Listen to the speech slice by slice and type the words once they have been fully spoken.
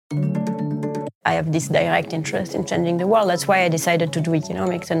I have this direct interest in changing the world. That's why I decided to do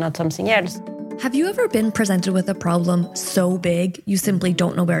economics and not something else. Have you ever been presented with a problem so big you simply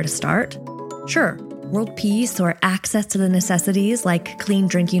don't know where to start? Sure, world peace or access to the necessities like clean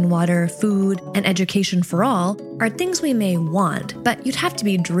drinking water, food, and education for all are things we may want, but you'd have to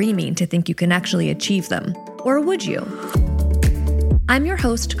be dreaming to think you can actually achieve them. Or would you? I'm your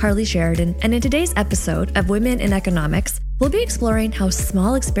host, Carly Sheridan, and in today's episode of Women in Economics, we'll be exploring how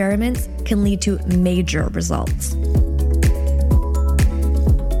small experiments can lead to major results.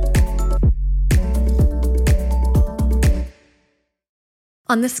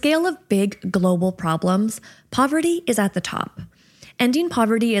 On the scale of big global problems, poverty is at the top. Ending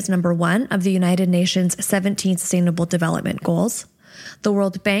poverty is number 1 of the United Nations 17 Sustainable Development Goals. The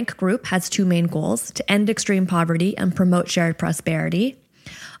World Bank Group has 2 main goals: to end extreme poverty and promote shared prosperity.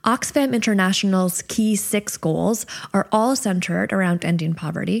 Oxfam International's key 6 goals are all centered around ending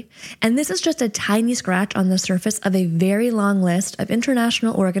poverty, and this is just a tiny scratch on the surface of a very long list of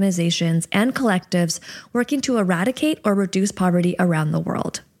international organizations and collectives working to eradicate or reduce poverty around the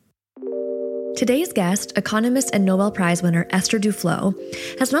world. Today's guest, economist and Nobel Prize winner Esther Duflo,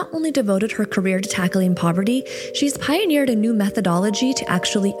 has not only devoted her career to tackling poverty, she's pioneered a new methodology to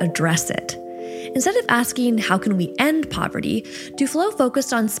actually address it. Instead of asking, how can we end poverty, Duflo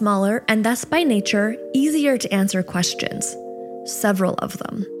focused on smaller and thus by nature, easier to answer questions. Several of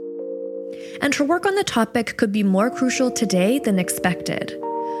them. And her work on the topic could be more crucial today than expected.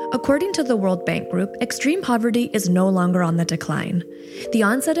 According to the World Bank Group, extreme poverty is no longer on the decline. The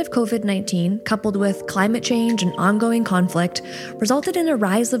onset of COVID-19, coupled with climate change and ongoing conflict, resulted in a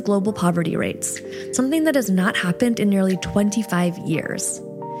rise of global poverty rates, something that has not happened in nearly 25 years.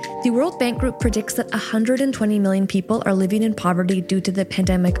 The World Bank Group predicts that 120 million people are living in poverty due to the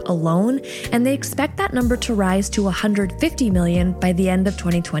pandemic alone, and they expect that number to rise to 150 million by the end of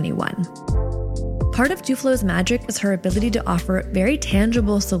 2021. Part of Duflo's magic is her ability to offer very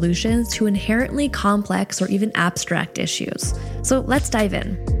tangible solutions to inherently complex or even abstract issues. So let's dive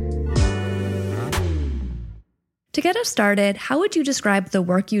in. To get us started, how would you describe the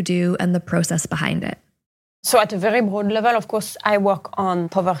work you do and the process behind it? So at a very broad level, of course, I work on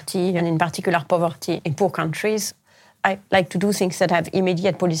poverty, and in particular poverty in poor countries. I like to do things that have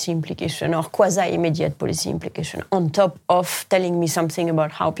immediate policy implication or quasi-immediate policy implication on top of telling me something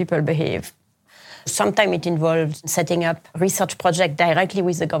about how people behave. Sometimes it involves setting up research projects directly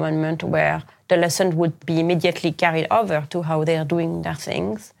with the government where the lesson would be immediately carried over to how they're doing their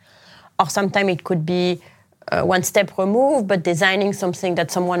things. Or sometimes it could be one step removed, but designing something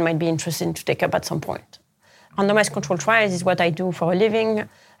that someone might be interested in to take up at some point. Randomized controlled trials is what I do for a living.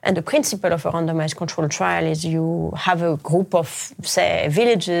 And the principle of a randomized controlled trial is you have a group of, say,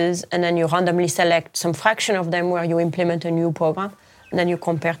 villages, and then you randomly select some fraction of them where you implement a new program, and then you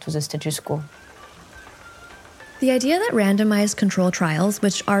compare to the status quo. The idea that randomized control trials,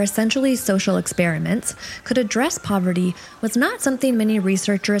 which are essentially social experiments, could address poverty was not something many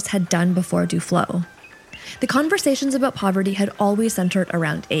researchers had done before Duflo. The conversations about poverty had always centered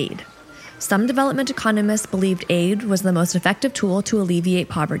around aid. Some development economists believed aid was the most effective tool to alleviate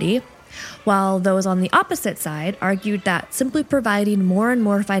poverty, while those on the opposite side argued that simply providing more and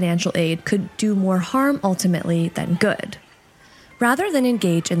more financial aid could do more harm ultimately than good. Rather than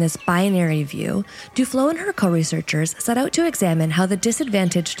engage in this binary view, Duflo and her co-researchers set out to examine how the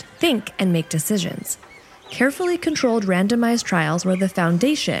disadvantaged think and make decisions. Carefully controlled randomized trials were the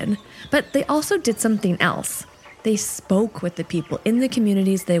foundation, but they also did something else. They spoke with the people in the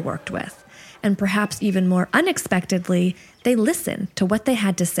communities they worked with. And perhaps even more unexpectedly, they listened to what they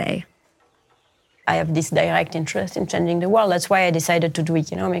had to say. I have this direct interest in changing the world. That's why I decided to do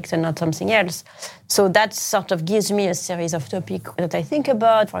economics and not something else. So that sort of gives me a series of topics that I think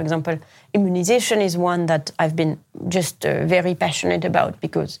about. For example, immunization is one that I've been just very passionate about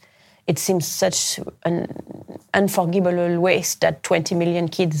because it seems such an unforgivable waste that 20 million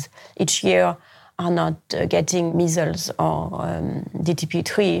kids each year are not getting measles or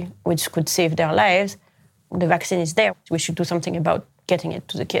DTP3, which could save their lives. The vaccine is there. We should do something about getting it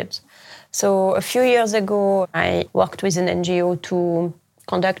to the kids. So a few years ago, I worked with an NGO to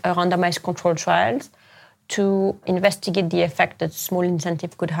conduct a randomized controlled trials to investigate the effect that small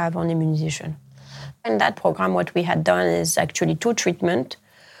incentive could have on immunization. In that program, what we had done is actually 2 treatments.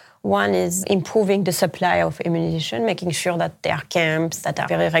 One is improving the supply of immunization, making sure that there are camps that are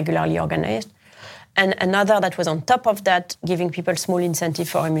very regularly organized. And another that was on top of that, giving people small incentive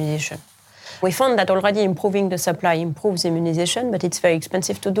for immunization. We found that already improving the supply improves immunization, but it's very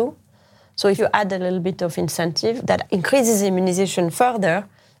expensive to do. So if you add a little bit of incentive that increases immunization further,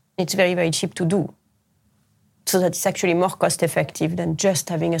 it's very, very cheap to do. so that it's actually more cost-effective than just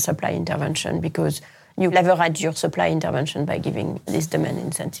having a supply intervention, because you leverage your supply intervention by giving this demand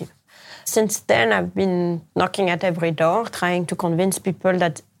incentive. Since then, I've been knocking at every door, trying to convince people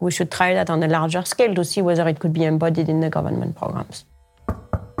that we should try that on a larger scale to see whether it could be embodied in the government programs.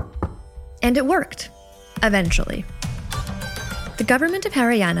 And it worked, eventually. The government of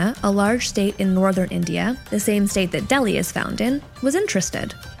Haryana, a large state in northern India, the same state that Delhi is found in, was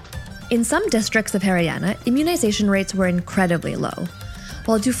interested. In some districts of Haryana, immunization rates were incredibly low.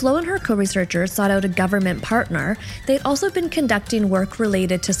 While Duflo and her co-researchers sought out a government partner, they'd also been conducting work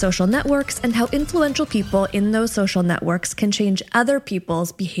related to social networks and how influential people in those social networks can change other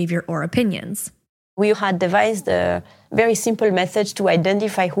people's behavior or opinions. We had devised a very simple method to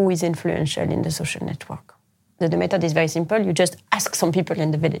identify who is influential in the social network. The method is very simple. You just ask some people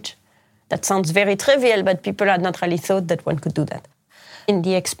in the village. That sounds very trivial, but people had not really thought that one could do that. In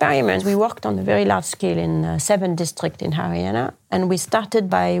the experiment, we worked on a very large scale in 7 districts in Haryana, and we started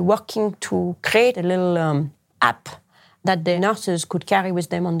by working to create a little app that the nurses could carry with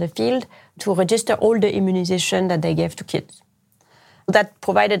them on the field to register all the immunization that they gave to kids. That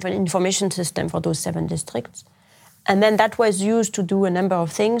provided an information system for those 7 districts. And then that was used to do a number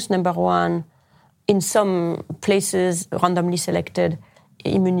of things. Number one, in some places, randomly selected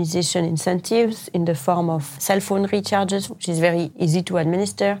immunization incentives in the form of cell phone recharges, which is very easy to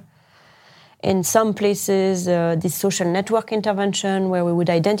administer. In some places, this social network intervention where we would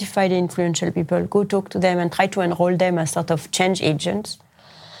identify the influential people, go talk to them and try to enroll them as sort of change agents.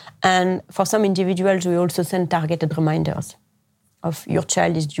 And for some individuals, we also send targeted reminders of your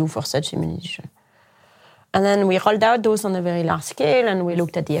child is due for such immunization. And then we rolled out those on a very large scale and we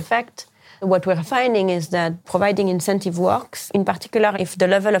looked at the effect. What we're finding is that providing incentive works, in particular if the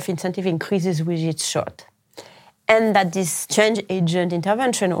level of incentive increases with each shot. And that this change agent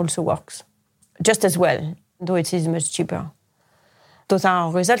intervention also works just as well, though it is much cheaper. Those are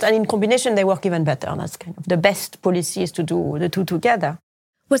our results, and in combination they work even better. That's kind of the best policy is to do the two together.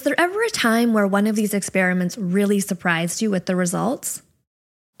 Was there ever a time where one of these experiments really surprised you with the results?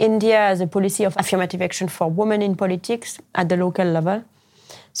 India has a policy of affirmative action for women in politics at the local level.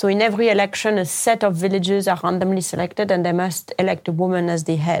 So in every election, a set of villages are randomly selected and they must elect a woman as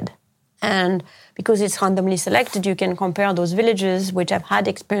the head. And because it's randomly selected, you can compare those villages which have had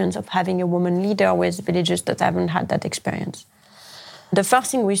experience of having a woman leader with villages that haven't had that experience. The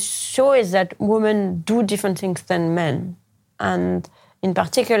first thing we show is that women do different things than men. And in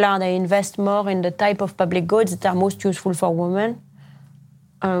particular, they invest more in the type of public goods that are most useful for women,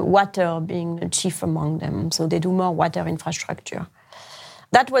 water being the chief among them. So they do more water infrastructure.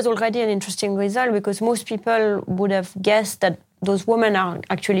 That was already an interesting result because most people would have guessed that those women are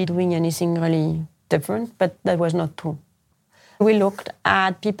actually doing anything really different, but that was not true. We looked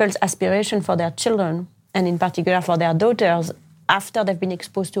at people's aspiration for their children, and in particular for their daughters, after they've been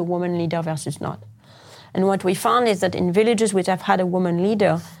exposed to a woman leader versus not. And what we found is that in villages which have had a woman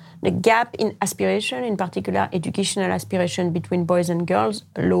leader, the gap in aspiration, in particular educational aspiration between boys and girls,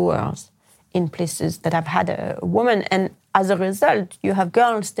 lowers in places that have had a woman. And as a result, you have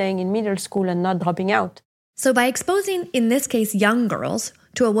girls staying in middle school and not dropping out. So by exposing, in this case, young girls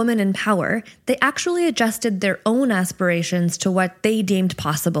to a woman in power, they actually adjusted their own aspirations to what they deemed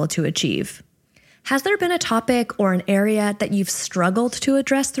possible to achieve. Has there been a topic or an area that you've struggled to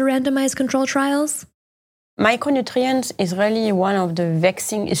address through randomized control trials? Micronutrients is really one of the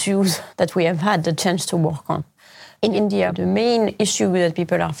vexing issues that we have had the chance to work on. In India, the main issue that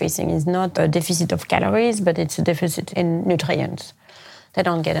people are facing is not a deficit of calories, but it's a deficit in nutrients. They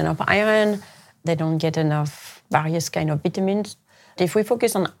don't get enough iron, they don't get enough various kind of vitamins. If we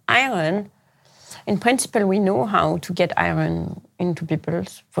focus on iron, in principle, we know how to get iron into people.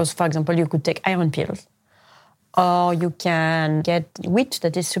 For example, you could take iron pills, or you can get wheat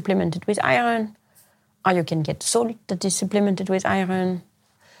that is supplemented with iron, or you can get salt that is supplemented with iron.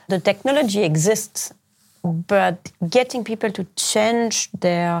 The technology exists, but getting people to change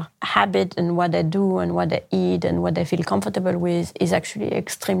their habit and what they do and what they eat and what they feel comfortable with is actually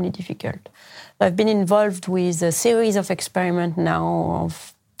extremely difficult. I've been involved with a series of experiments now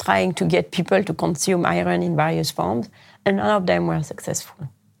of trying to get people to consume iron in various forms, and none of them were successful,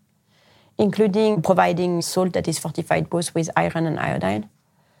 including providing salt that is fortified both with iron and iodine,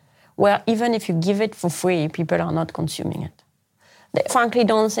 where even if you give it for free, people are not consuming it. They frankly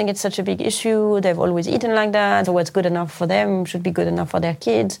don't think it's such a big issue. They've always eaten like that. So what's good enough for them should be good enough for their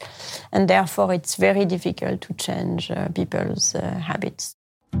kids. And therefore, it's very difficult to change people's habits.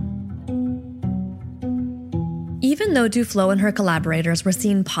 Even though Duflo and her collaborators were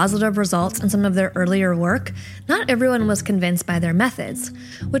seeing positive results in some of their earlier work, not everyone was convinced by their methods,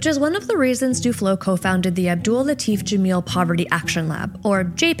 which is one of the reasons Duflo co-founded the Abdul Latif Jameel Poverty Action Lab, or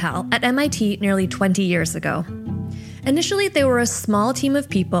JPAL, at MIT nearly 20 years ago. Initially, they were a small team of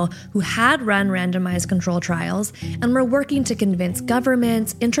people who had run randomized control trials and were working to convince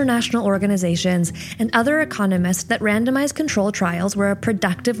governments, international organizations, and other economists that randomized control trials were a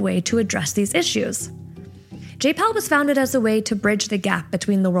productive way to address these issues. JPAL was founded as a way to bridge the gap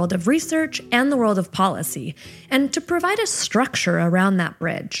between the world of research and the world of policy, and to provide a structure around that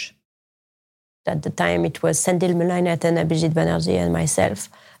bridge. At the time, it was Sendhil Mullainathan and Abhijit Banerjee and myself.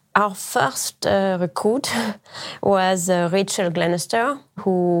 Our first recruit was Rachel Glenister,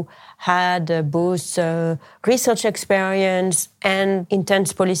 who had both research experience and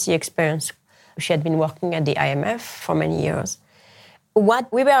intense policy experience. She had been working at the IMF for many years.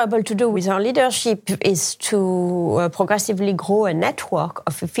 What we were able to do with our leadership is to progressively grow a network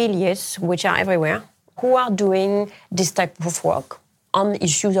of affiliates, which are everywhere, who are doing this type of work on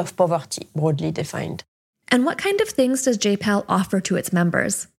issues of poverty, broadly defined. And what kind of things does JPAL offer to its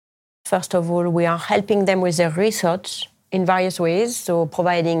members? First of all, we are helping them with their research in various ways, so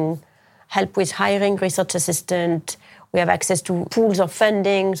providing help with hiring research assistants. We have access to pools of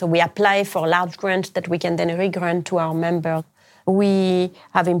funding, so we apply for large grants that we can then re-grant to our members. We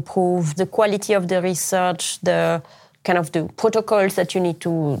have improved the quality of the research, the kind of the protocols that you need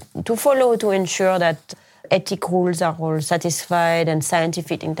to follow to ensure that ethic rules are all satisfied and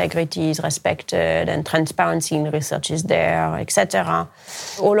scientific integrity is respected and transparency in research is there, etc.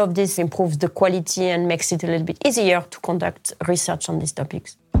 All of this improves the quality and makes it a little bit easier to conduct research on these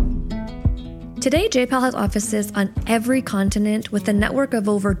topics. Today, JPAL has offices on every continent with a network of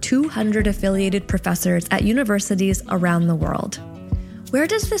over 200 affiliated professors at universities around the world. Where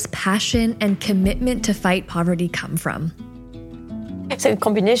does this passion and commitment to fight poverty come from? It's a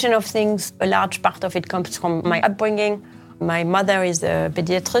combination of things. A large part of it comes from my upbringing. My mother is a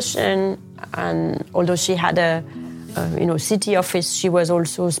pediatrician, and although she had a city office, she was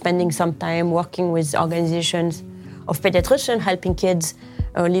also spending some time working with organizations of pediatricians, helping kids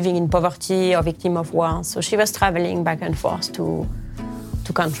living in poverty or victim of war. So she was traveling back and forth to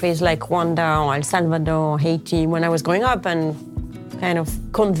countries like Rwanda or El Salvador or Haiti when I was growing up and kind of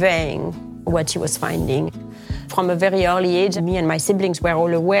conveying what she was finding. From a very early age, me and my siblings were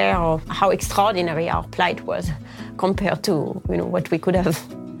all aware of how extraordinary our plight was compared to what we could have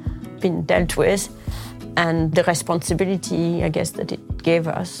been dealt with and the responsibility, I guess, that it gave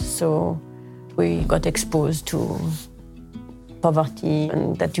us. So we got exposed to poverty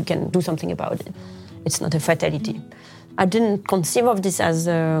and that you can do something about it. It's not a fatality. I didn't conceive of this as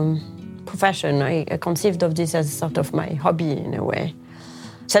a profession. I conceived of this as sort of my hobby in a way.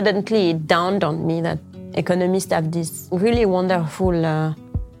 Suddenly it dawned on me that economists have this really wonderful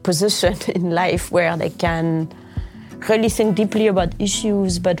position in life where they can really think deeply about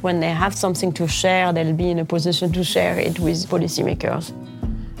issues, but when they have something to share, they'll be in a position to share it with policymakers.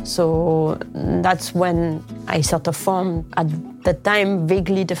 So that's when I sort of formed, at the time,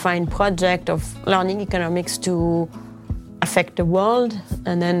 vaguely defined project of learning economics to affect the world,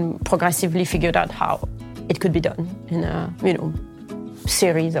 and then progressively figured out how it could be done in a,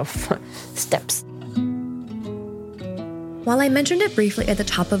 series of steps. While I mentioned it briefly at the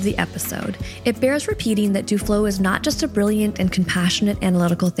top of the episode, it bears repeating that Duflo is not just a brilliant and compassionate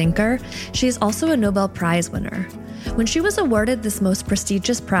analytical thinker, she is also a Nobel Prize winner. When she was awarded this most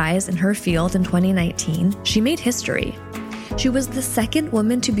prestigious prize in her field in 2019, she made history. She was the second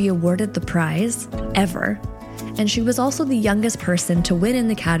woman to be awarded the prize, ever, and she was also the youngest person to win in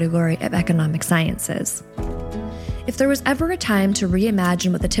the category of economic sciences. If there was ever a time to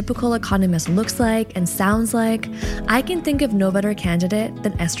reimagine what the typical economist looks like and sounds like, I can think of no better candidate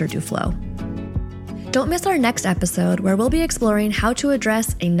than Esther Duflo. Don't miss our next episode where we'll be exploring how to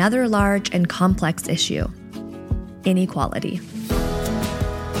address another large and complex issue: inequality.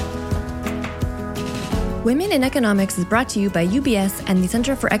 Women in Economics is brought to you by UBS and the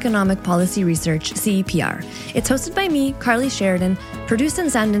Center for Economic Policy Research, CEPR. It's hosted by me, Carly Sheridan, produced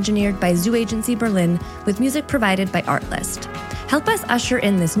and sound engineered by Zoo Agency Berlin, with music provided by Artlist. Help us usher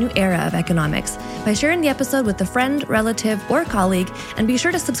in this new era of economics by sharing the episode with a friend, relative, or colleague, and be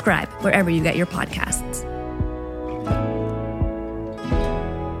sure to subscribe wherever you get your podcasts.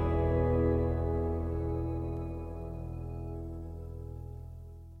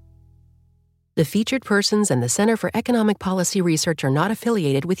 The featured persons and the Center for Economic Policy Research are not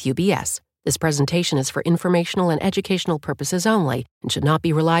affiliated with UBS. This presentation is for informational and educational purposes only and should not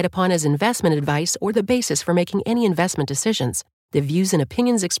be relied upon as investment advice or the basis for making any investment decisions. The views and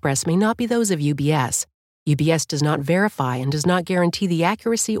opinions expressed may not be those of UBS. UBS does not verify and does not guarantee the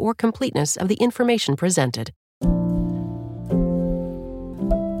accuracy or completeness of the information presented.